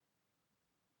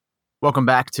Welcome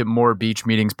back to More Beach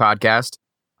Meetings podcast.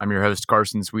 I'm your host,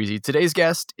 Carson Sweezy. Today's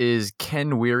guest is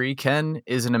Ken Weary. Ken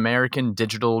is an American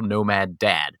digital nomad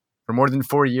dad. For more than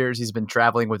 4 years, he's been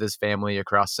traveling with his family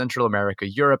across Central America,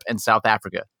 Europe, and South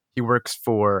Africa. He works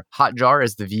for Hotjar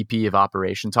as the VP of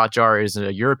Operations. Hotjar is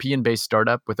a European-based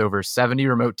startup with over 70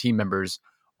 remote team members,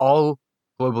 all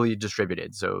globally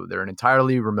distributed. So they're an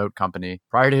entirely remote company.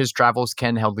 Prior to his travels,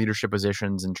 Ken held leadership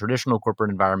positions in traditional corporate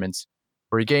environments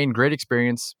where he gained great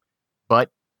experience but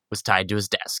was tied to his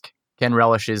desk. Ken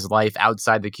relishes life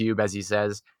outside the cube, as he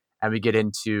says, and we get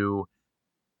into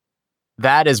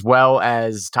that as well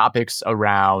as topics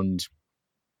around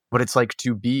what it's like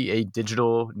to be a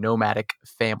digital nomadic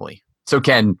family. So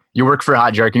Ken, you work for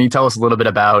Hotjar. Can you tell us a little bit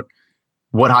about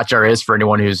what Hotjar is for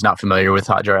anyone who's not familiar with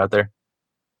Hotjar out there?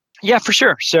 Yeah, for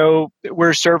sure. So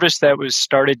we're a service that was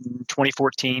started in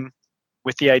 2014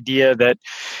 with the idea that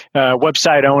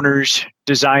website owners,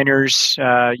 designers,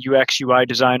 UX, UI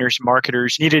designers,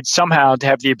 marketers needed somehow to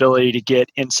have the ability to get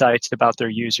insights about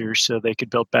their users so they could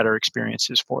build better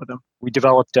experiences for them. We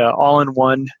developed an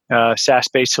all-in-one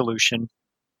SaaS-based solution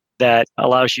that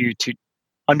allows you to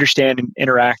understand and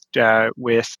interact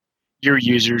with your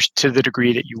users to the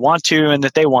degree that you want to and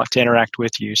that they want to interact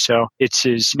with you. So it's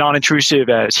as non-intrusive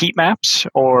as heat maps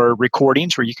or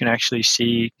recordings where you can actually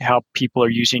see how people are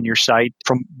using your site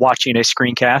from watching a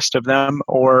screencast of them,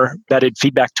 or vetted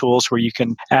feedback tools where you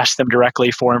can ask them directly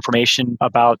for information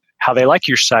about how they like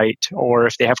your site, or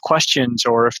if they have questions,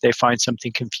 or if they find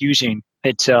something confusing.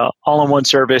 It's an all-in-one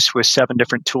service with 7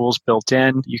 different tools built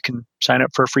in. You can sign up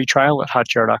for a free trial at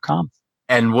hotjar.com.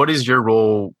 And what is your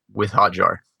role with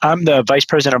Hotjar? I'm the vice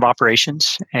president of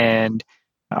operations, and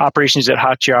operations at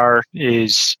Hotjar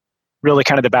is really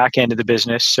kind of the back end of the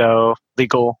business. So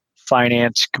legal,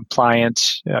 finance,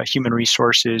 compliance, human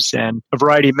resources, and a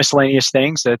variety of miscellaneous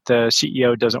things that the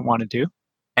CEO doesn't want to do.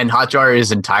 And Hotjar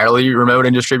is entirely remote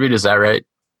and distributed, is that right?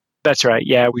 That's right.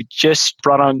 Yeah, we just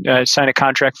signed a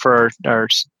contract for our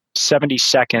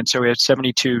 72nd. So we have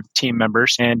 72 team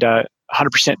members and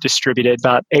 100% distributed.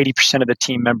 About 80% of the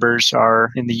team members are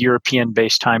in the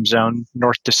European-based time zone,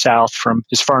 north to south, from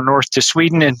as far north to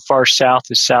Sweden and far south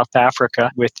as South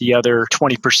Africa, with the other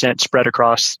 20% spread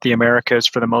across the Americas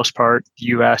for the most part,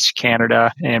 US,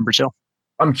 Canada, and Brazil.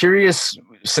 I'm curious,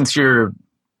 since you're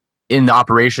in the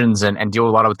operations and deal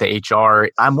a lot with the HR,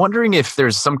 I'm wondering if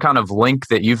there's some kind of link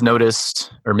that you've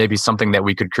noticed, or maybe something that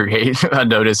we could create a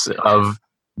notice of,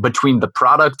 between the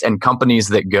product and companies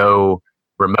that go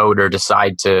remote or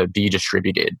decide to be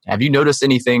distributed. Have you noticed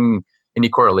any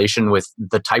correlation with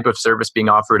the type of service being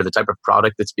offered or the type of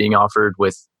product that's being offered,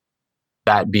 with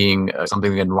that being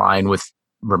something in line with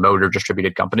remote or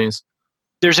distributed companies?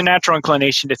 There's a natural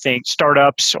inclination to think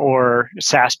startups or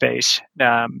SaaS-based.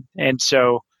 And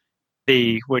so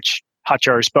which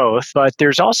Hotjar is both. But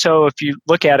there's also, if you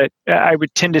look at it, I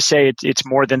would tend to say it's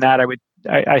more than that.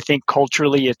 I think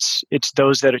culturally it's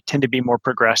those that tend to be more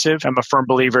progressive. I'm a firm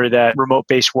believer that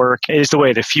remote-based work is the way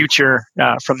of the future,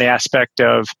 from the aspect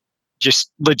of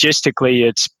just logistically,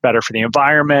 it's better for the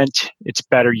environment, it's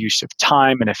better use of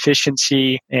time and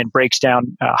efficiency, and breaks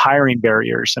down hiring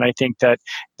barriers. And I think that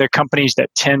the companies that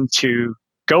tend to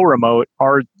go remote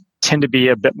tend to be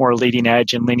a bit more leading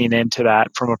edge and leaning into that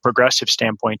from a progressive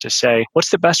standpoint to say, what's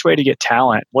the best way to get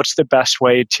talent? What's the best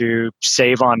way to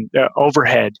save on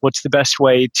overhead? What's the best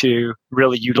way to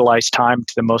really utilize time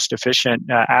to the most efficient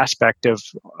aspect of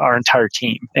our entire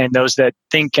team? And those that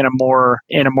think in a more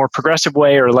progressive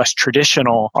way or less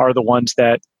traditional are the ones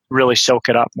that really soak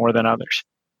it up more than others.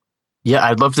 Yeah,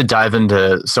 I'd love to dive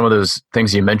into some of those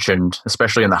things you mentioned,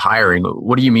 especially in the hiring.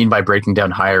 What do you mean by breaking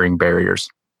down hiring barriers?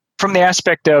 From the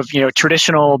aspect of,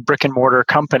 traditional brick and mortar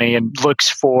company and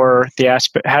looks for the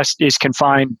aspect is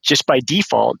confined just by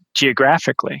default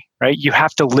geographically, right? You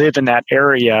have to live in that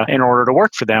area in order to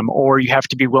work for them, or you have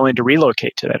to be willing to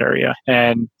relocate to that area.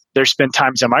 And there's been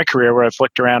times in my career where I've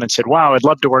looked around and said, wow, I'd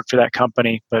love to work for that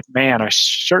company, but man, I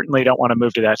certainly don't want to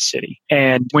move to that city.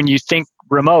 And when you think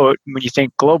remote, when you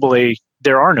think globally,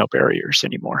 there are no barriers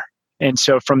anymore. And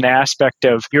so from the aspect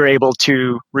of you're able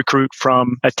to recruit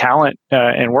from a talent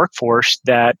and workforce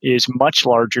that is much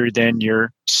larger than your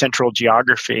central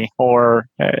geography, or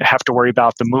have to worry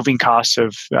about the moving costs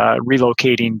of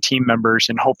relocating team members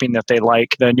and hoping that they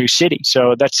like the new city.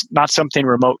 So that's not something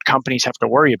remote companies have to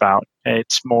worry about.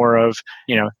 It's more of,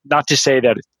 not to say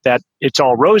that it's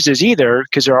all roses either,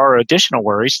 because there are additional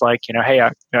worries like, hey,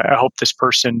 I hope this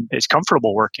person is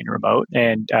comfortable working remote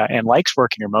and likes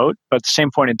working remote. But at the same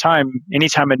point in time,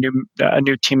 anytime a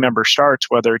new team member starts,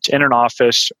 whether it's in an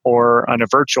office or on a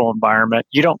virtual environment,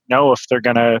 you don't know if they're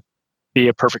going to be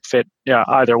a perfect fit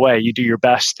either way. You do your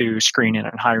best through screening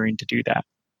and hiring to do that.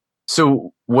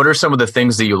 So, what are some of the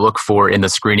things that you look for in the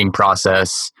screening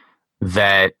process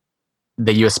that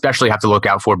you especially have to look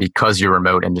out for because you're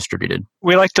remote and distributed?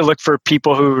 We like to look for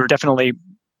people who are definitely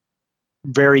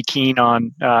very keen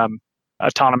on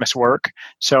autonomous work.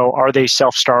 So, are they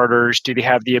self-starters? Do they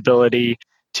have the ability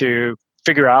to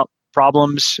figure out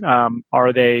problems?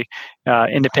 Are they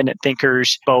independent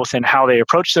thinkers, both in how they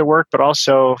approach their work, but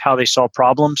also how they solve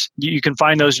problems? You can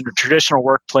find those in a traditional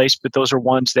workplace, but those are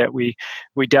ones that we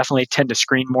definitely tend to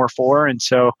screen more for. And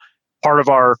so, part of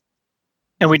our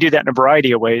and we do that in a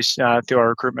variety of ways through our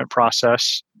recruitment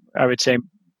process. I would say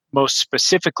most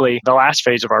specifically the last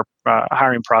phase of our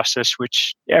hiring process,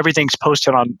 which everything's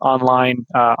posted online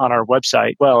on our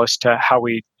website, well, as to how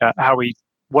we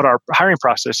what our hiring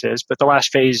process is. But the last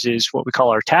phase is what we call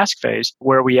our task phase,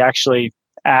 where we actually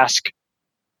ask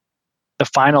the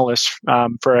finalists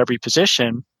for every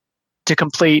position to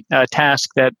complete a task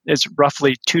that is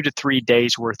roughly 2 to 3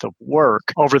 days worth of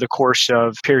work over the course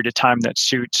of a period of time that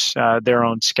suits their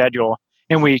own schedule.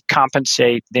 And we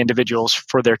compensate the individuals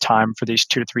for their time for these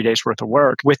 2 to 3 days worth of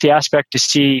work with the aspect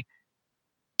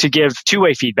to give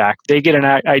two-way feedback. They get an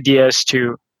idea as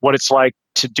to what it's like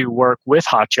to do work with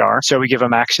Hotjar. So we give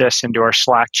them access into our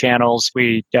Slack channels.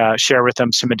 We share with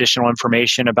them some additional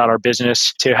information about our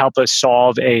business to help us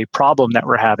solve a problem that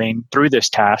we're having through this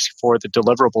task for the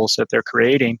deliverables that they're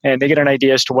creating. And they get an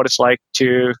idea as to what it's like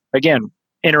to, again,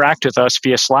 interact with us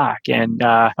via Slack and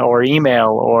or email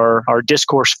or our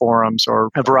discourse forums or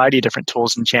a variety of different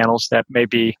tools and channels that may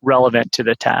be relevant to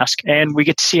the task. And we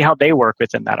get to see how they work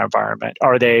within that environment.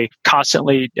 Are they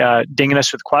constantly dinging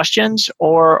us with questions,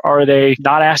 or are they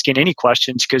not asking any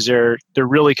questions because they're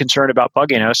really concerned about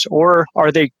bugging us, or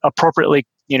are they appropriately,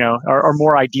 or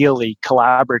more ideally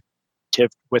collaborative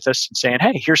with us and saying,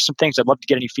 hey, here's some things I'd love to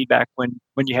get any feedback when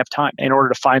you have time. In order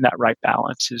to find that right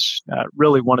balance is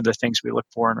really one of the things we look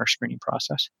for in our screening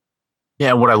process.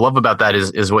 Yeah, what I love about that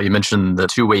is what you mentioned, the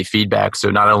two-way feedback. So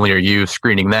not only are you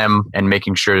screening them and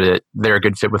making sure that they're a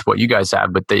good fit with what you guys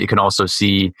have, but that you can also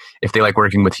see if they like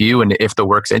working with you and if the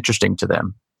work's interesting to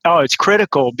them. Oh, it's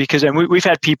critical because we've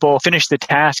had people finish the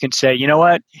task and say, you know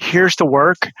what, here's the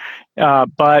work,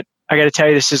 but I got to tell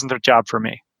you, this isn't the job for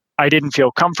me. I didn't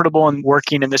feel comfortable in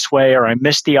working in this way, or I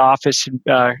missed the office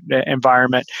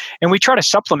environment. And we try to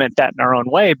supplement that in our own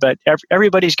way, but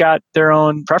everybody's got their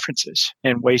own preferences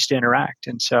and ways to interact.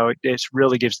 And so it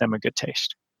really gives them a good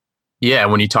taste. Yeah,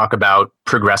 when you talk about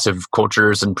progressive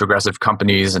cultures and progressive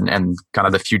companies and kind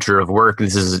of the future of work,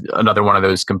 this is another one of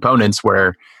those components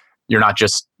where you're not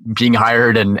just being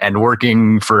hired and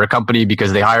working for a company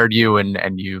because they hired you and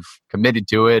you've committed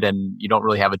to it and you don't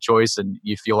really have a choice and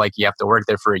you feel like you have to work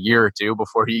there for a year or two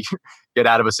before you get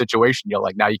out of a situation. You're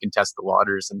like, now you can test the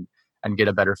waters and get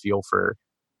a better feel for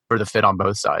the fit on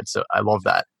both sides. So I love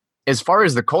that. As far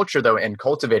as the culture though, and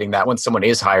cultivating that when someone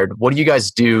is hired, what do you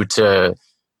guys do to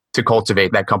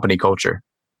cultivate that company culture?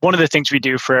 One of the things we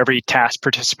do for every task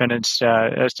participant is,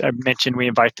 as I mentioned, we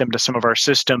invite them to some of our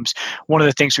systems. One of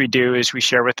the things we do is we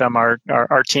share with them our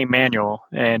team manual,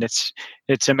 and it's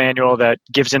a manual that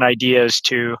gives an ideas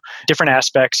to different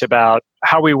aspects about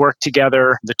how we work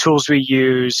together, the tools we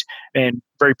use, and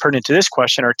very pertinent to this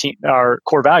question, our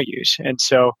core values. And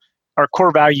so our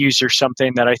core values are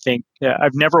something that I think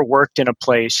I've never worked in a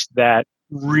place that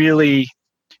really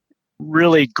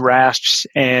grasps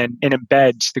and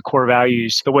embeds the core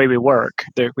values the way we work.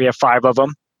 We have 5 of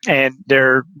them, and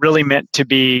they're really meant to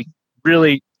be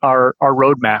really our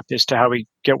roadmap as to how we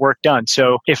get work done.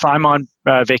 So if I'm on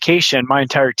vacation, my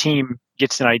entire team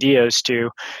gets an idea as to,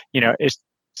 as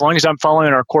long as I'm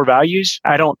following our core values,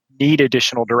 I don't need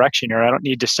additional direction, or I don't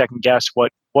need to second guess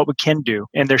what we can do.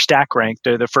 And they're stack ranked,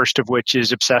 the first of which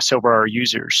is obsess over our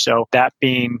users. So that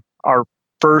being our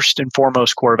first and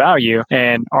foremost core value,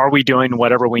 and are we doing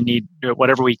whatever we need,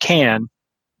 whatever we can,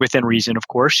 within reason, of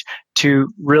course, to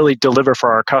really deliver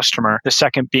for our customer. The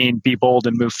second being be bold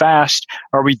and move fast.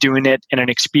 Are we doing it in an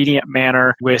expedient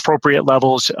manner with appropriate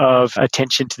levels of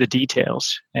attention to the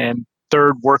details? And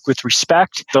third, work with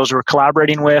respect. Those we're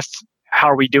collaborating with.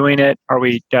 How are we doing it? Are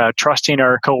we trusting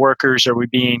our coworkers? Are we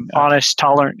being honest,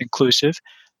 tolerant, inclusive?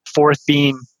 Fourth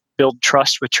being build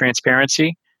trust with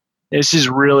transparency. This is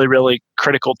really, really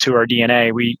critical to our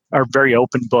DNA. We are a very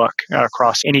open book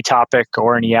across any topic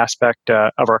or any aspect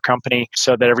of our company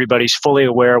so that everybody's fully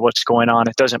aware of what's going on.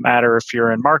 It doesn't matter if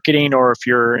you're in marketing or if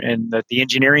you're in the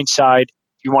engineering side.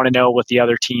 You want to know what the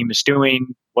other team is doing,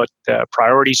 what the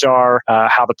priorities are,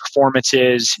 how the performance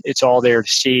is. It's all there to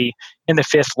see. And the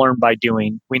fifth, learn by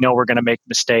doing. We know we're going to make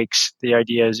mistakes. The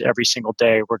idea is every single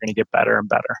day we're going to get better and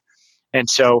better. And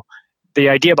so the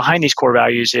idea behind these core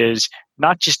values is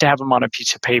not just to have them on a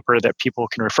piece of paper that people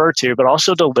can refer to, but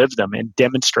also to live them and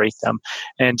demonstrate them.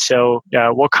 And so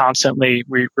we're constantly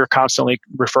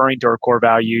referring to our core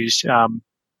values,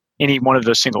 any one of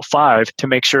those single five, to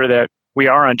make sure that we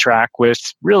are on track with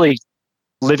really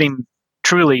living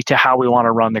truly to how we want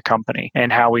to run the company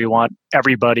and how we want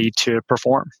everybody to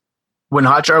perform. When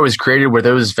Hotjar was created, were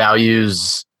those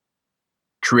values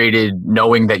created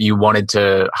knowing that you wanted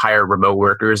to hire remote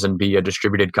workers and be a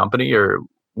distributed company, or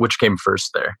which came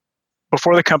first there?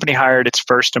 Before the company hired its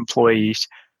first employees,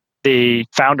 the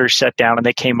founders sat down and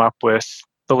they came up with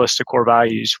the list of core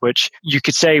values, which you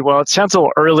could say, well, it sounds a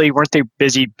little early. Weren't they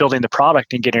busy building the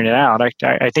product and getting it out?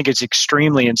 I think it's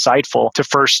extremely insightful to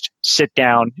first sit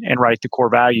down and write the core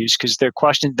values, because the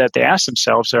questions that they ask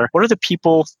themselves are, what are the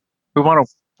people we want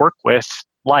to work with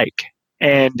like?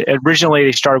 And originally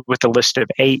they started with a list of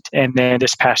 8. And then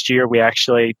this past year, we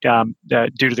actually,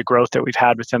 due to the growth that we've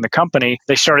had within the company,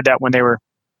 they started that when they were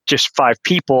just 5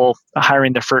 people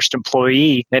hiring their first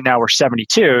employee, and now we're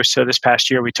 72. So this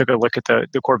past year, we took a look at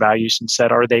the core values and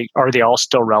said, are they all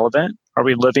still relevant? Are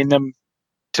we living them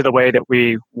to the way that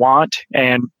we want?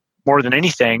 And more than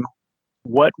anything,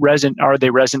 are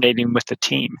they resonating with the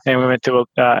team? And we went through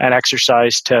an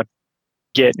exercise to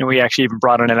and we actually even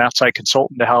brought in an outside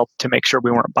consultant to help to make sure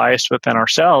we weren't biased within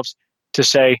ourselves, to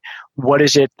say, what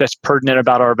is it that's pertinent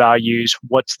about our values?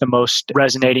 What's the most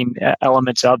resonating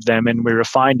elements of them? And we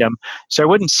refined them. So I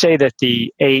wouldn't say that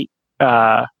the 8,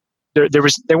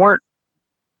 they weren't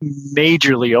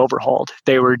majorly overhauled.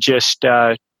 They were just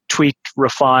tweaked,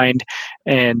 refined,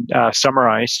 and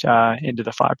summarized into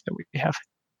the 5 that we have.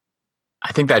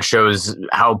 I think that shows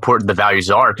how important the values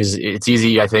are, because it's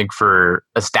easy, I think, for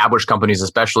established companies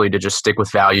especially to just stick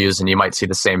with values, and you might see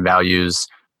the same values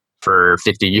for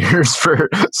 50 years for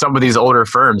some of these older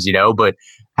firms, but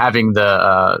having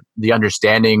the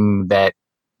understanding that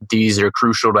these are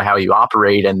crucial to how you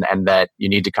operate and that you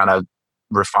need to kind of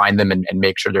refine them and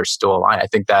make sure they're still aligned. I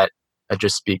think that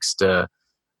just speaks to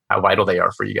how vital they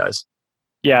are for you guys.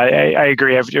 Yeah, I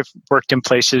agree. I've worked in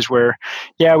places where,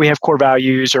 we have core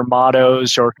values or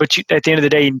mottos, but at the end of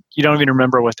the day, you don't even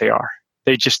remember what they are.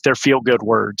 They're feel-good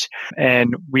words.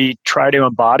 And we try to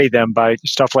embody them by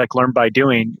stuff like learn by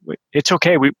doing. It's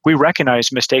okay. We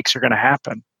recognize mistakes are going to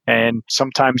happen. And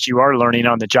sometimes you are learning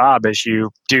on the job as you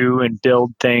do and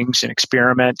build things and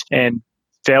experiment. And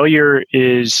failure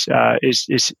is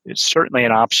certainly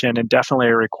an option and definitely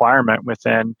a requirement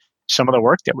within some of the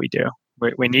work that we do.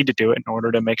 We need to do it in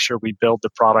order to make sure we build the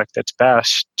product that's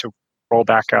best to roll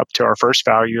back up to our first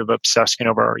value of obsessing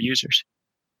over our users.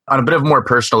 On a bit of a more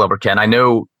personal level, Ken, I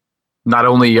know not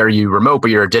only are you remote,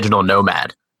 but you're a digital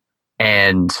nomad.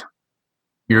 And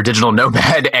you're a digital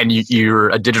nomad and you're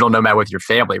a digital nomad with your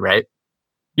family, right?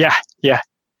 Yeah. Yep.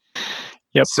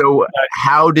 So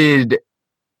how did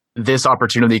this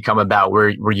opportunity come about?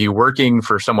 Were you working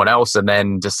for someone else and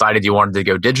then decided you wanted to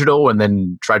go digital and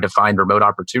then tried to find remote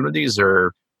opportunities?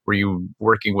 Or were you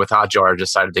working with Hotjar and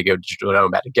decided to go digital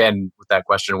nomad? Again, with that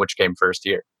question, which came first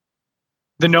here?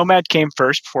 The nomad came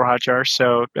first before Hotjar.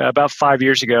 So about 5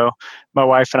 years ago, my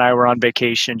wife and I were on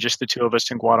vacation, just the 2 of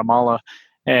us in Guatemala.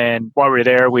 And while we were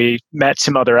there, we met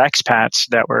some other expats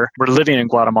that were living in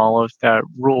Guatemala,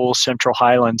 rural Central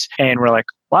Highlands. And we're like,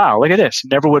 wow, look at this.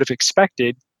 Never would have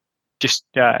expected just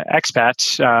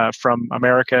expats from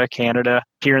America, Canada,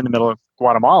 here in the middle of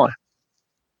Guatemala.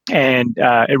 And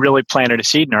it really planted a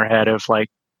seed in our head of like,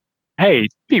 hey,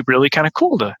 it'd be really kind of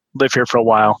cool to live here for a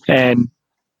while.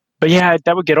 But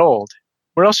that would get old.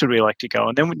 Where else would we like to go?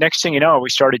 And then next thing you know,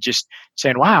 we started just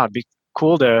saying, wow, it'd be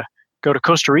cool to go to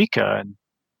Costa Rica and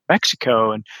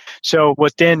Mexico. And so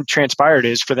what then transpired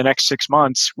is for the next 6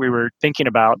 months, we were thinking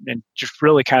about and just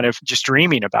really kind of just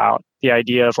dreaming about the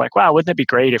idea of like, wow, wouldn't it be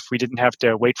great if we didn't have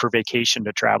to wait for vacation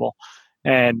to travel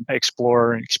and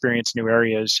explore and experience new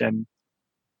areas? And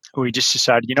we just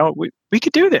decided, we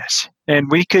could do this,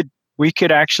 and we could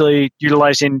actually,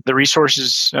 utilizing the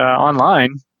resources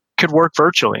online, could work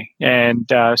virtually. And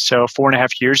so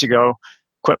 4.5 years ago,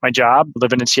 quit my job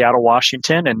living in Seattle,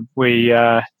 Washington, and we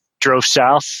drove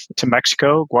south to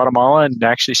Mexico, Guatemala, and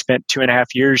actually spent 2.5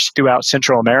 years throughout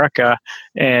Central America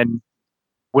and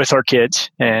with our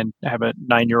kids. And I have a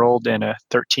 9-year-old and a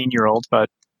 13-year-old, but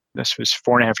this was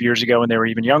 4.5 years ago when they were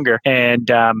even younger.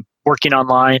 And working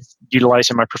online,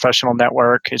 utilizing my professional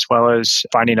network, as well as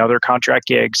finding other contract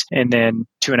gigs. And then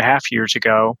 2.5 years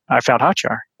ago, I found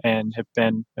Hotjar and have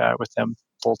been with them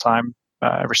full time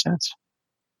ever since.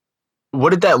 What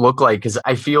did that look like? Because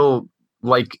I feel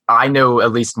like I know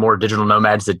at least more digital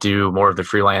nomads that do more of the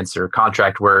freelance or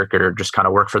contract work or just kind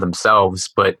of work for themselves.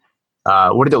 But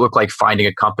What did it look like finding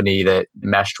a company that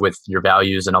meshed with your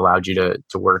values and allowed you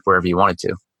to work wherever you wanted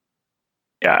to?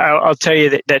 Yeah, I'll tell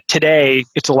you that today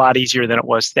it's a lot easier than it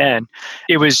was then.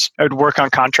 I'd work on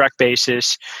contract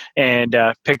basis and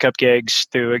pick up gigs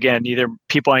through, again, either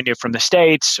people I knew from the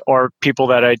States or people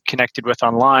that I'd connected with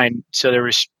online. So there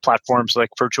was platforms like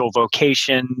Virtual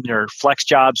Vocation or Flex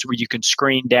Jobs where you can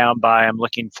screen down by, I'm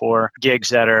looking for gigs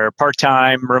that are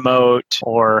part-time remote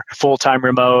or full-time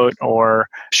remote or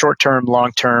short-term,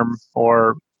 long-term,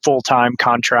 or full-time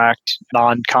contract,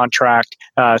 non-contract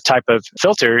type of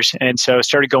filters. And so I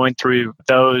started going through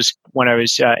those when I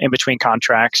was in between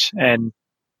contracts. And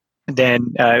then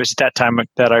it was at that time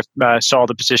that I saw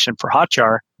the position for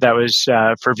Hotjar that was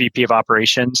for VP of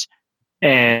operations.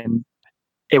 And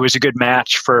it was a good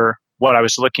match for what I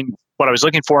was looking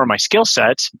for in my skill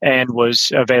sets, and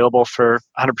was available for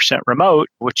 100% remote,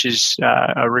 which is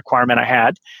a requirement I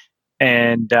had.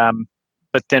 And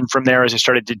but then from there, as I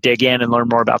started to dig in and learn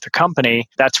more about the company,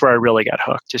 that's where I really got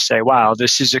hooked to say, wow,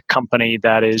 this is a company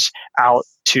that is out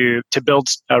to build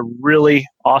a really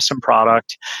awesome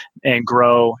product and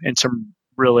grow in some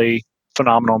really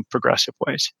phenomenal and progressive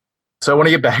ways. So I want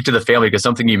to get back to the family because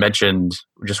something you mentioned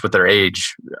just with their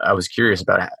age, I was curious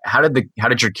about. How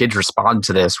did your kids respond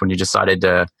to this when you decided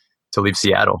to leave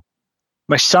Seattle?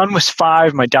 My son was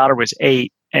 5, my daughter was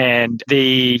 8, and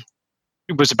the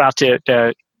was about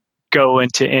to go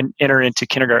enter into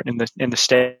kindergarten in the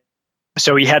state.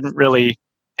 So he hadn't really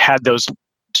had those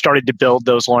started to build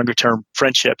those longer term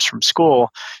friendships from school.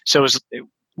 So it was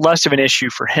less of an issue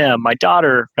for him. My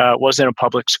daughter was in a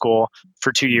public school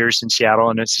for 2 years in Seattle,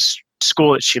 and it's a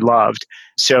school that she loved.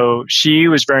 So she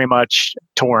was very much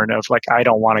torn of like, I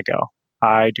don't want to go.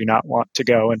 I do not want to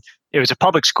go. And it was a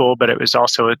public school, but it was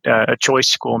also a choice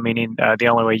school, meaning the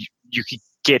only way you could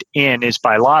get in is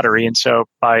by lottery. And so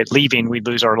by leaving, we'd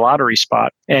lose our lottery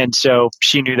spot. And so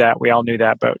she knew that. We all knew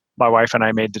that. But my wife and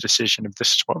I made the decision of this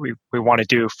is what we want to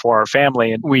do for our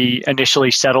family. And we initially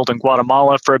settled in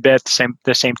Guatemala for a bit,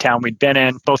 the same town we'd been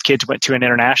in. Both kids went to an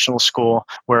international school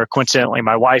where coincidentally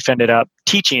my wife ended up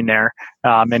teaching there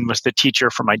and was the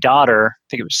teacher for my daughter. I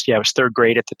think it was third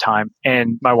grade at the time.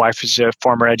 And my wife is a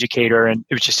former educator, and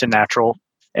it was just a natural.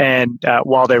 And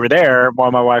while they were there,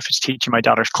 while my wife was teaching my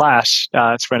daughter's class,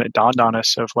 that's when it dawned on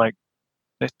us of like,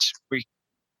 we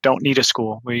don't need a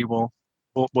school. We'll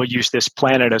use this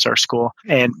planet as our school.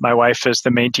 And my wife is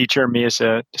the main teacher, me as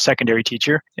a secondary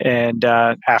teacher. And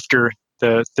after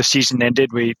the season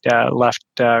ended, we left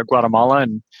Guatemala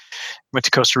and went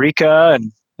to Costa Rica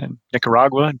and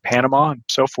Nicaragua and Panama and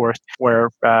so forth, where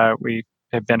we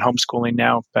have been homeschooling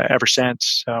now ever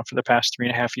since for the past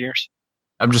 3.5 years.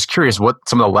 I'm just curious what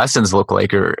some of the lessons look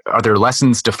like. Or are there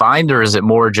lessons defined, or is it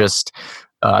more just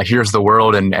here's the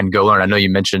world and go learn? I know you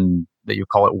mentioned that you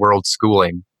call it world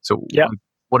schooling. So Yeah.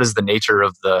 what does the nature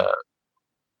of the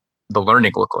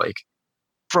learning look like?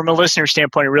 From a listener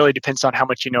standpoint, it really depends on how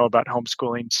much you know about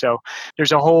homeschooling. So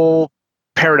there's a whole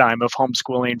paradigm of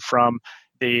homeschooling from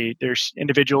there's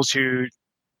individuals who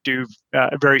do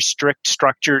a very strict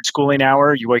structured schooling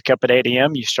hour. You wake up at 8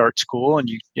 a.m., you start school, and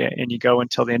you go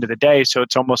until the end of the day. So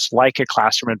it's almost like a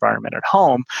classroom environment at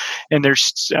home. And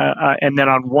and then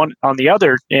on the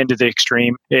other end of the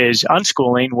extreme is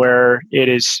unschooling, where it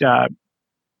is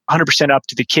 100% up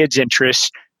to the kid's interests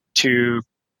to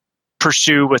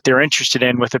pursue what they're interested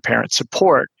in with the parent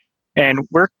support. And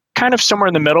we're kind of somewhere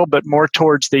in the middle, but more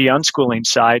towards the unschooling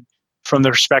side from the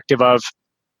perspective of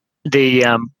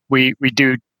we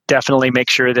do definitely make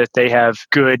sure that they have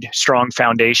good, strong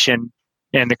foundation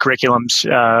in the curriculums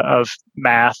of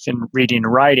math and reading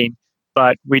and writing.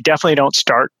 But we definitely don't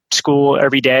start school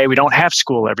every day. We don't have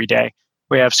school every day.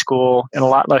 We have school in a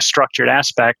lot less structured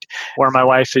aspect, where my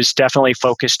wife is definitely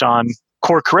focused on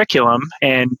core curriculum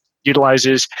and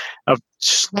utilizes a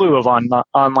slew of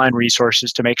online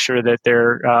resources to make sure that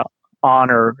they're on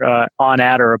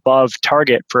at or above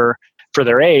target for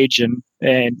their age, and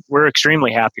we're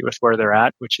extremely happy with where they're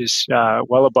at, which is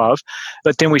well above.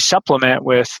 But then we supplement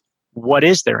with what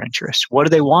is their interest? What do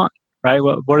they want? Right?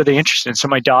 What are they interested in? So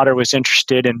my daughter was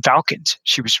interested in falcons.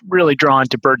 She was really drawn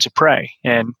to birds of prey,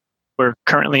 and we're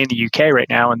currently in the UK right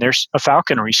now, and there's a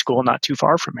falconry school not too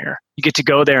far from here. You get to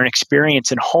go there and experience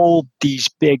and hold these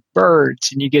big birds,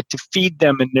 and you get to feed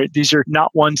them. And these are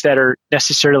not ones that are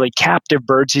necessarily captive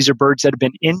birds. These are birds that have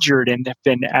been injured and have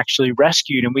been actually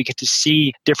rescued, and we get to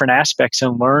see different aspects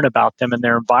and learn about them and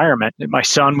their environment. And my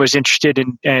son was interested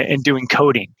in doing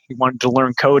coding. He wanted to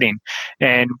learn coding,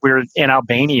 and we were in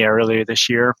Albania earlier this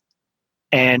year.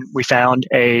 And we found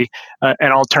an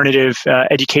alternative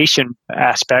education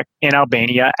aspect in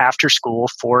Albania after school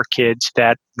for kids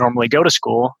that normally go to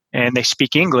school and they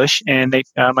speak English. And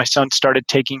my son started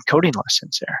taking coding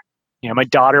lessons there. My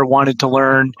daughter wanted to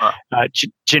learn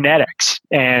genetics,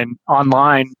 and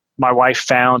online, my wife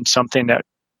found something that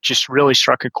just really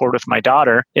struck a chord with my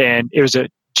daughter. And it was a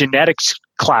genetics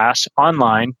class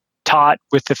online taught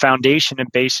with the foundation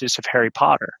and basis of Harry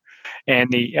Potter and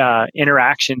the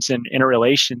interactions and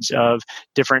interrelations of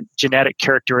different genetic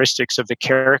characteristics of the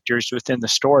characters within the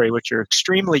story, which are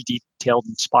extremely detailed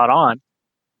and spot on.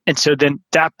 And so then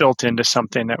that built into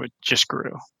something that just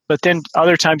grew. But then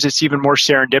other times it's even more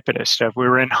serendipitous. We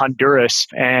were in Honduras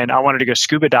and I wanted to go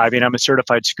scuba diving. I'm a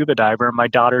certified scuba diver. And my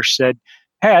daughter said,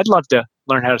 "Hey, I'd love to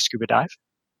learn how to scuba dive."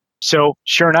 So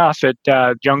sure enough, at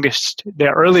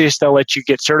the earliest they'll let you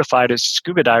get certified as a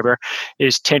scuba diver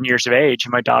is 10 years of age.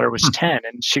 And my daughter was 10,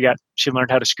 and she learned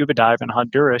how to scuba dive in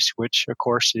Honduras, which of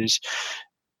course is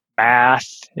math,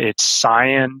 it's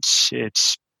science,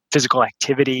 it's physical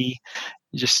activity,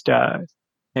 just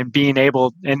and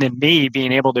then me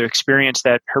being able to experience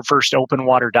that her first open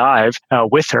water dive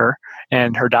with her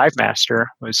and her dive master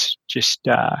was just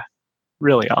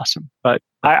really awesome. But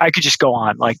I could just go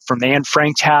on, like from Anne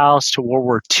Frank's house to World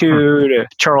War II to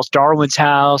Charles Darwin's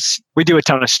house. We do a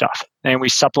ton of stuff, and we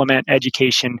supplement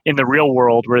education in the real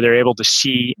world where they're able to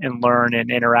see and learn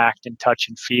and interact and touch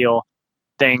and feel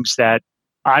things that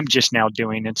I'm just now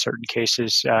doing in certain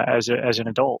cases as an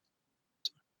adult.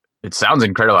 It sounds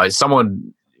incredible. As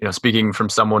someone, speaking from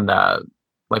someone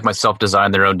like myself,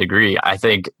 designed their own degree, I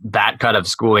think that kind of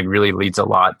schooling really leads a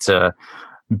lot to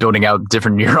building out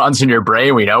different neurons in your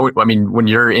brain. When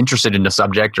you're interested in a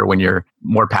subject or when you're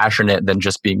more passionate than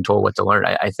just being told what to learn,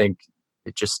 I think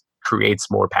it just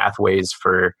creates more pathways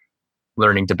for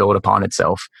learning to build upon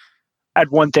itself. Add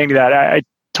one thing that I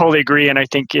totally agree, and I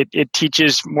think it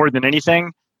teaches more than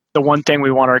anything the one thing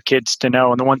we want our kids to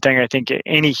know, and the one thing I think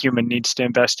any human needs to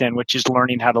invest in, which is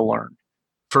learning how to learn.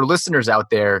 For listeners out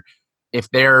there, if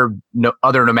they're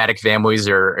other nomadic families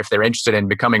or if they're interested in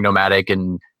becoming nomadic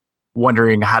and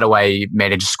wondering how do I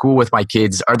manage school with my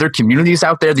kids, are there communities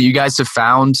out there that you guys have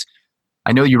found?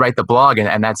 I know you write the blog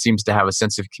and that seems to have a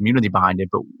sense of community behind it,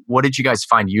 but what did you guys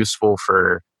find useful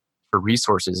for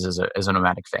resources as a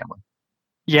nomadic family?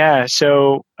 Yeah,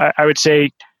 so I would say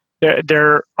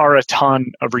there are a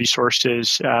ton of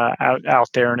resources out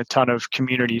there and a ton of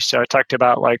communities. So I talked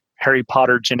about like Harry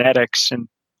Potter genetics and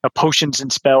a potions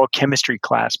and spell chemistry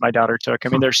class my daughter took. I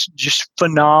mean, there's just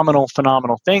phenomenal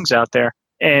things out there.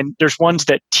 And there's ones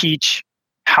that teach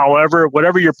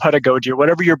whatever your pedagogy,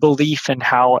 whatever your belief in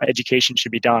how education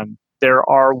should be done, there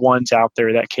are ones out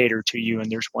there that cater to you,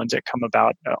 and there's ones that come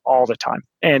about all the time.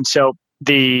 And so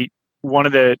one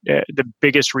of the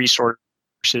biggest resources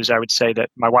I would say that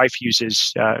my wife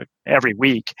uses every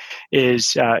week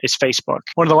is Facebook.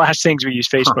 One of the last things we use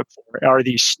Facebook for are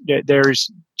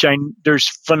there's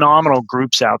phenomenal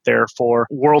groups out there for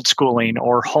world schooling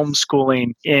or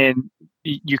homeschooling.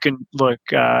 You can look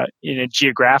in a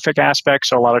geographic aspect.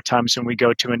 So a lot of times when we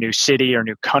go to a new city or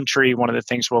new country, one of the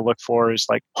things we'll look for is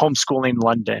like homeschooling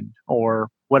London or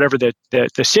whatever the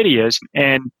city is.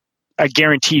 And I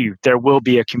guarantee you there will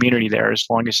be a community there as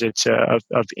long as it's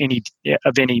of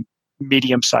any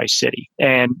medium-sized city.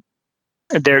 And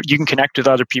there you can connect with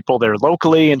other people there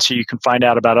locally, and so you can find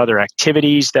out about other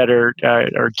activities that are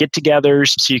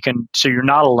get-togethers. So you're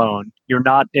not alone.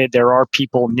 There are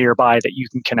people nearby that you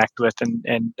can connect with,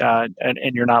 and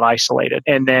you're not isolated.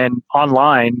 And then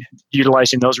online,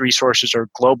 utilizing those resources or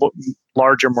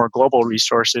larger, more global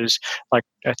resources, like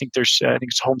I think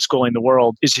it's Homeschooling the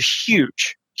World, is a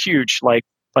huge like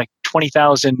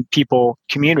 20,000 people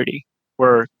community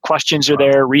where questions are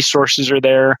there, resources are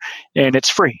there, and it's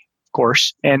free.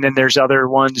 Course. And then there's other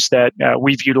ones that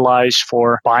we've utilized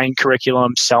for buying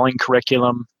curriculum, selling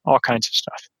curriculum, all kinds of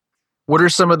stuff. What are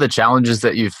some of the challenges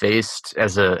that you've faced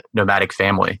as a nomadic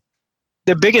family?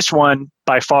 The biggest one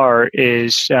by far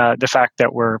is the fact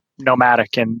that we're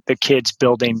nomadic and the kids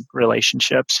building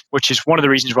relationships, which is one of the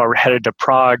reasons why we're headed to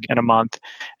Prague in a month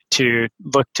to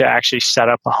look to actually set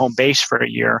up a home base for a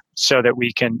year so that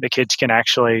the kids can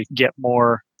actually get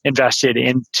more invested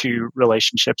into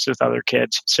relationships with other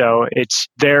kids. So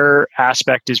their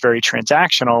aspect is very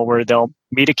transactional where they'll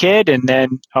meet a kid and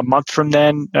then a month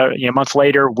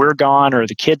later we're gone or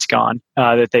the kid's gone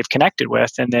that they've connected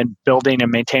with, and then building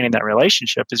and maintaining that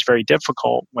relationship is very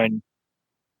difficult when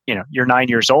you're 9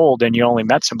 years old and you only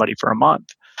met somebody for a month.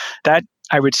 That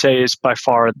I would say is by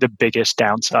far the biggest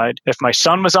downside. If my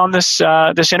son was on this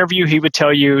interview, he would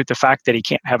tell you the fact that he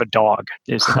can't have a dog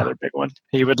is another big one.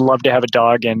 He would love to have a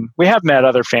dog, and we have met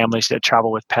other families that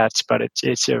travel with pets, but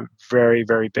it's a very,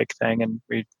 very big thing, and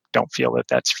we don't feel that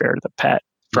that's fair to the pet.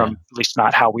 from at least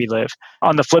not how we live.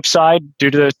 On the flip side,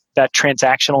 due to that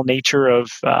transactional nature of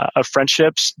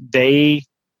friendships, they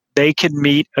could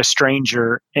meet a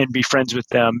stranger and be friends with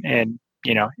them in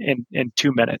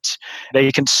 2 minutes.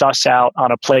 They can suss out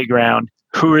on a playground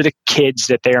who are the kids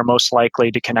that they are most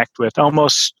likely to connect with,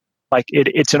 almost like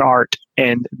it's an art,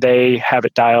 and they have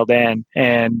it dialed in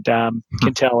and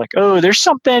can tell like, oh, there's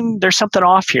something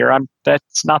off here.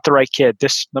 That's not the right kid.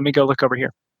 Let me go look over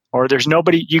here. Or there's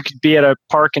nobody. You could be at a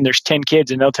park and there's 10 kids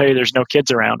and they'll tell you there's no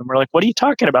kids around. And we're like, what are you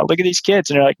talking about? Look at these kids.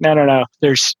 And they're like, no.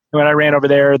 When I ran over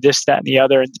there, this, that, and the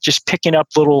other, and just picking up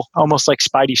little, almost like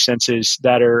spidey senses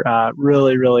that are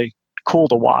really, really cool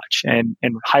to watch and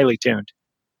highly tuned.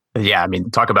 Yeah, I mean,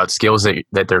 talk about skills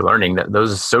that they're learning. That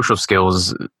those social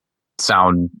skills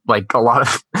sound like a lot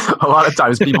of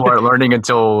times people aren't learning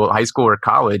until high school or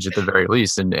college at the very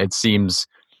least. And it seems,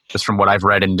 just from what I've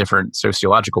read in different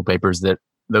sociological papers, that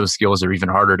those skills are even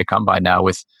harder to come by now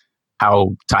with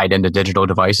how tied into digital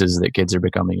devices that kids are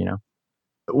becoming.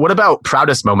 What about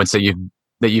proudest moments that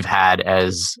you've had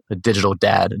as a digital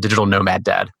nomad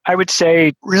dad? I would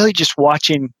say really just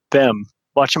watching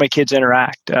my kids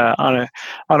interact on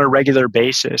a regular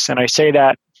basis. And I say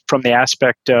that from the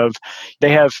aspect of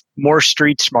they have more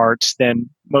street smarts than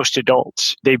most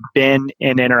adults. They've been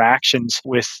in interactions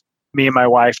with me and my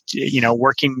wife,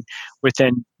 interacting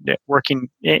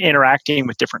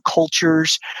with different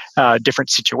cultures, different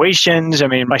situations. I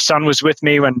mean, my son was with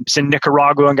me when he's in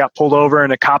Nicaragua and got pulled over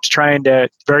and the cops trying to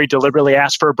very deliberately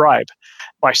ask for a bribe.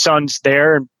 My son's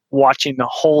there and watching the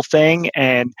whole thing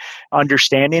and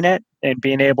understanding it and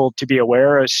being able to be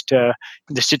aware as to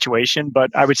the situation.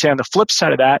 But I would say on the flip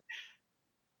side of that,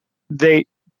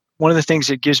 one of the things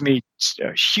that gives me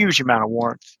a huge amount of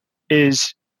warmth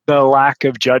is the lack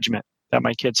of judgment that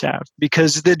my kids have,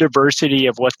 because the diversity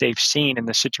of what they've seen and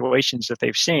the situations that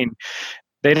they've seen.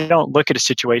 They don't look at a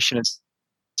situation and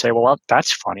say, well,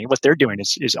 that's funny. What they're doing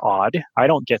is odd. I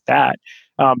don't get that.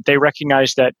 They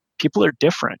recognize that people are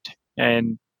different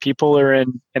and people are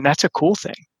and that's a cool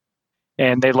thing.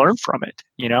 And they learn from it.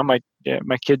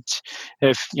 My kids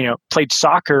have, played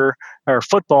soccer or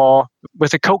football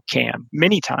with a Coke can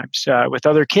many times with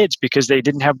other kids because they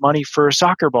didn't have money for a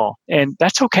soccer ball. And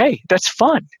that's okay. That's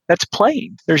fun. That's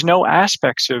playing. There's no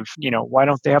aspects of, why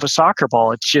don't they have a soccer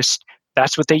ball? It's just,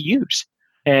 that's what they use.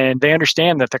 And they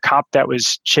understand that the cop that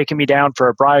was shaking me down for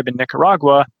a bribe in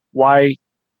Nicaragua, why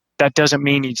that doesn't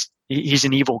mean he's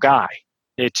an evil guy.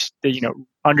 It's,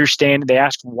 understand, they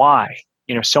ask why.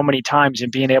 So many times, and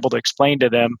being able to explain to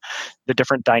them the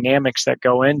different dynamics that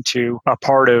go into a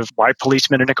part of why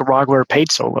policemen in Nicaragua are paid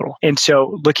so little. And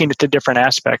so looking at the different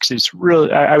aspects is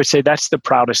really, I would say that's the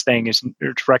proudest thing, is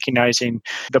recognizing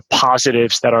the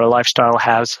positives that our lifestyle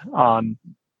has on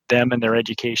them and their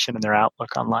education and their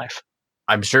outlook on life.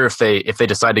 I'm sure if they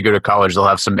decide to go to college, they'll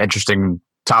have some interesting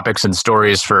topics and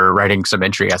stories for writing some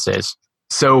entry essays.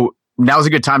 So now's a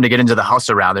good time to get into the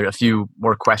hustle round. There are a few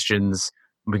more questions.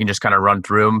 We can just kind of run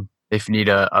through them. If you need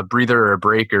a breather or a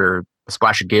break or a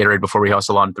splash of Gatorade before we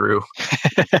hustle on through.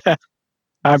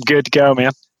 I'm good to go,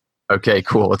 man. Okay,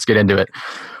 cool. Let's get into it.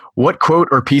 What quote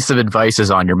or piece of advice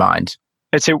is on your mind?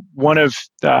 I'd say one of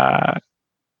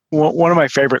my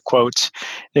favorite quotes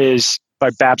is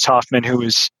by Babs Hoffman,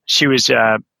 she was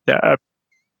a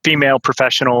female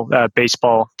professional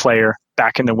baseball player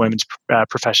back in the women's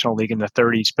professional league in the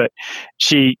 30s. But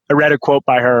I read a quote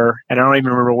by her, and I don't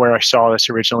even remember where I saw this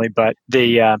originally, but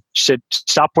she said,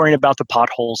 "Stop worrying about the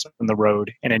potholes on the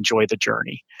road and enjoy the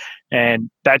journey." And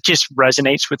that just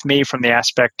resonates with me from the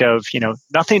aspect of,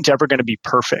 nothing's ever going to be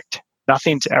perfect.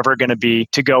 Nothing's ever going to be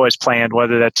to go as planned,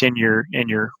 whether that's in your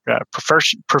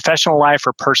professional life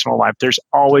or personal life. There's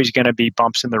always going to be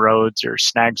bumps in the roads or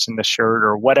snags in the shirt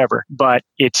or whatever. But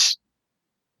it's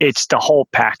the whole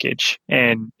package.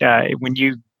 And when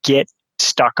you get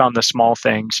stuck on the small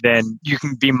things, then you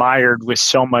can be mired with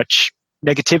so much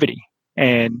negativity.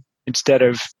 And instead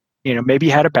of, maybe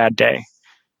you had a bad day,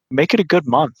 make it a good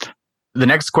month. The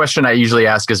next question I usually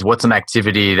ask is, what's an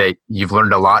activity that you've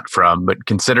learned a lot from? But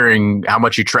considering how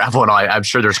much you travel and all, I'm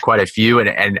sure there's quite a few.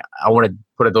 And I want to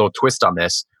put a little twist on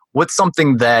this. What's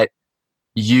something that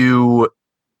you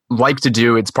like to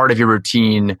do? It's part of your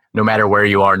routine, no matter where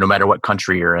you are, no matter what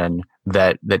country you're in,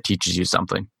 that teaches you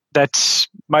something. That's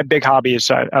my big hobby. Is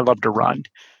I love to run.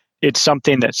 It's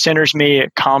something that centers me.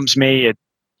 It calms me. It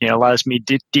allows me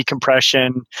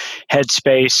decompression,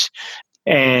 headspace,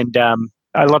 and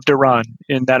I love to run,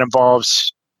 and that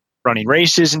involves running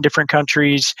races in different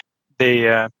countries.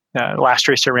 The last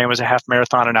race I ran was a half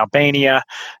marathon in Albania,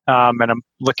 and I'm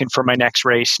looking for my next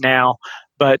race now.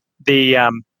 But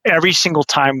every single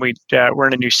time we're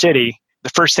in a new city, the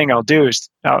first thing I'll do is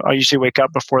I'll usually wake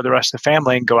up before the rest of the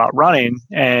family and go out running,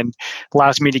 and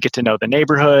allows me to get to know the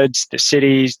neighborhoods, the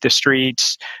cities, the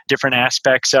streets, different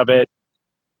aspects of it,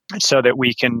 so that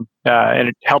we can, and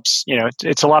it helps,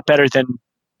 it's a lot better than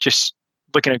just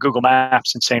looking at Google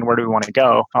Maps and saying, where do we want to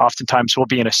go? Oftentimes we'll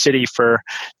be in a city for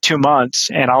 2 months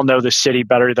and I'll know the city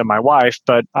better than my wife,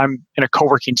 but I'm in a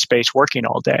co-working space working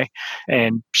all day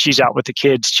and she's out with the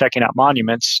kids checking out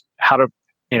monuments.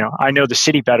 I know the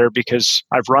city better because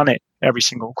I've run it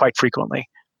quite frequently.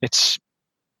 It's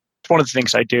one of the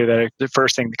things I do the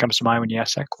first thing that comes to mind when you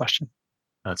ask that question.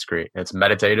 That's great. It's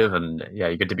meditative and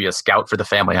you get to be a scout for the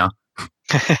family, huh?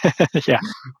 Yeah.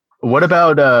 What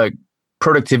about a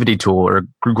productivity tool or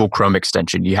Google Chrome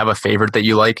extension? Do you have a favorite that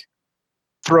you like?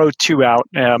 Throw two out.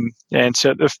 And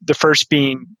so the first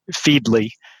being Feedly.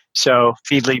 So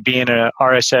Feedly being a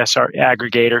RSS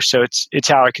aggregator. So it's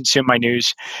how I consume my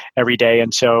news every day.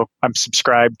 And so I'm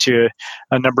subscribed to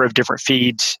a number of different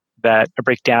feeds that I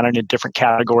break down into different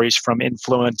categories, from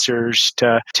influencers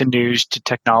to news to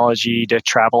technology to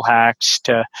travel hacks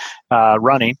to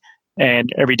running.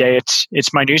 And every day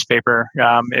it's my newspaper.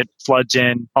 It floods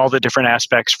in all the different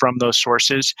aspects from those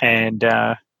sources and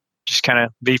just kind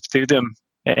of leaf through them,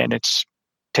 and it's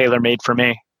tailor-made for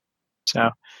me. So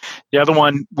the other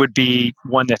one would be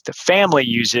one that the family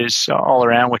uses all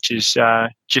around, which is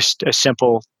just a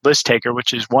simple list taker,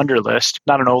 which is Wunderlist.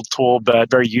 Not an old tool,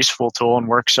 but very useful tool, and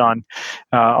works on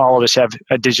all of us have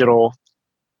a digital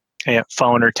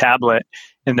phone or tablet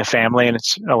in the family, and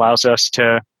it allows us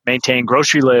to maintain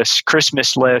grocery lists,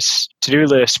 Christmas lists, to-do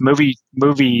lists,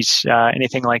 movies,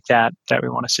 anything like that we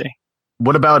want to see.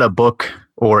 What about a book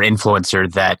or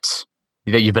influencer that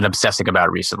you've been obsessing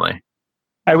about recently?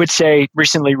 I would say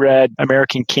recently read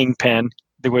American Kingpin,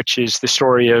 which is the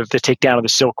story of the takedown of the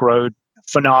Silk Road.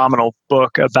 Phenomenal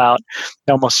book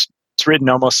it's written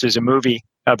almost as a movie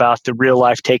about the real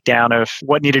life takedown of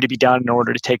what needed to be done in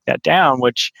order to take that down,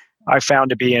 which I found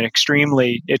to be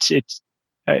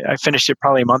I finished it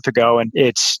probably a month ago, and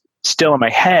it's still in my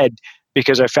head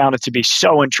because I found it to be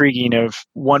so intriguing of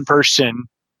one person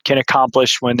can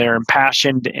accomplish when they're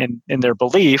impassioned in their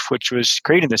belief, which was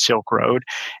creating the Silk Road,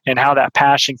 and how that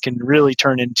passion can really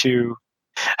turn into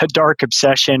a dark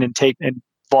obsession and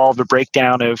involve a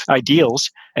breakdown of ideals,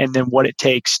 and then what it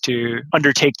takes to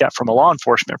undertake that from a law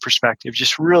enforcement perspective.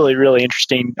 Just really, really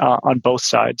interesting on both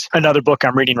sides. Another book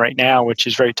I'm reading right now, which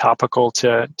is very topical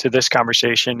to this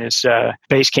conversation, is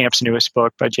Basecamp's newest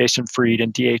book by Jason Fried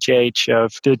and DHH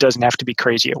of It Doesn't Have to Be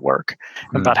Crazy at Work.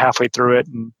 I'm about halfway through it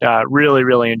and really,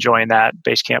 really enjoying that.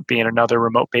 Basecamp being another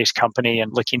remote-based company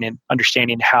and looking and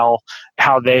understanding how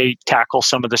they tackle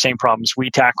some of the same problems we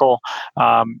tackle,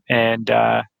 and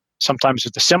sometimes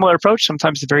with a similar approach,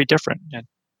 sometimes very different. And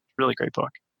really great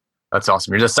book. That's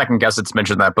awesome. You're the second guest that's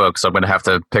mentioned that book, so I'm going to have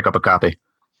to pick up a copy.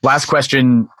 Last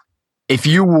question. If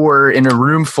you were in a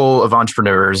room full of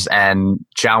entrepreneurs and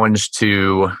challenge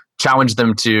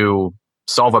them to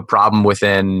solve a problem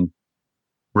within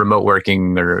remote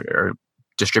working or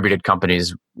distributed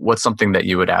companies, what's something that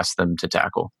you would ask them to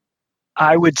tackle?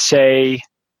 I would say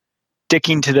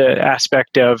sticking to the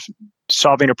aspect of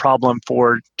solving a problem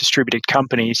for distributed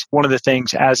companies. One of the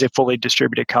things as a fully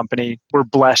distributed company we're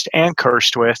blessed and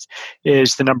cursed with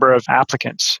is the number of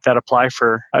applicants that apply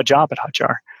for a job at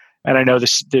Hotjar. And I know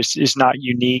this is not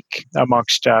unique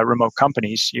amongst remote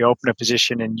companies. You open a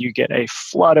position and you get a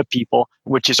flood of people,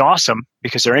 which is awesome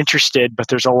because they're interested, but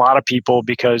there's a lot of people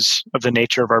because of the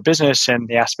nature of our business and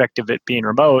the aspect of it being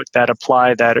remote that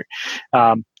apply that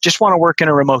just want to work in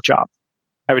a remote job.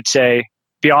 I would say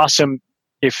be awesome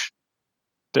if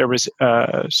there was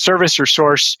a service or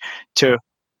source to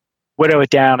whittle it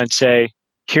down and say,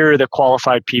 here are the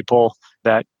qualified people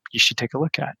that you should take a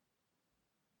look at.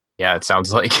 Yeah, it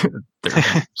sounds like there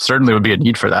certainly would be a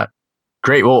need for that.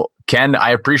 Great. Well, Ken, I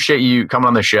appreciate you coming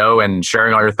on the show and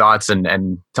sharing all your thoughts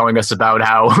and telling us about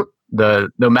how the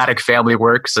nomadic family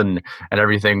works and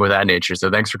everything with that nature. So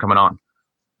thanks for coming on.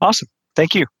 Awesome.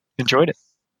 Thank you. Enjoyed it.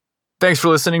 Thanks for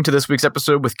listening to this week's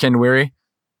episode with Ken Weary.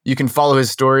 You can follow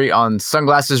his story on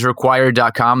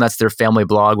sunglassesrequired.com. That's their family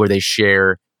blog where they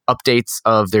share updates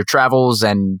of their travels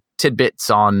and tidbits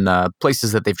on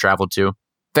places that they've traveled to.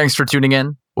 Thanks for tuning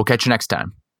in. We'll catch you next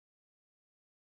time.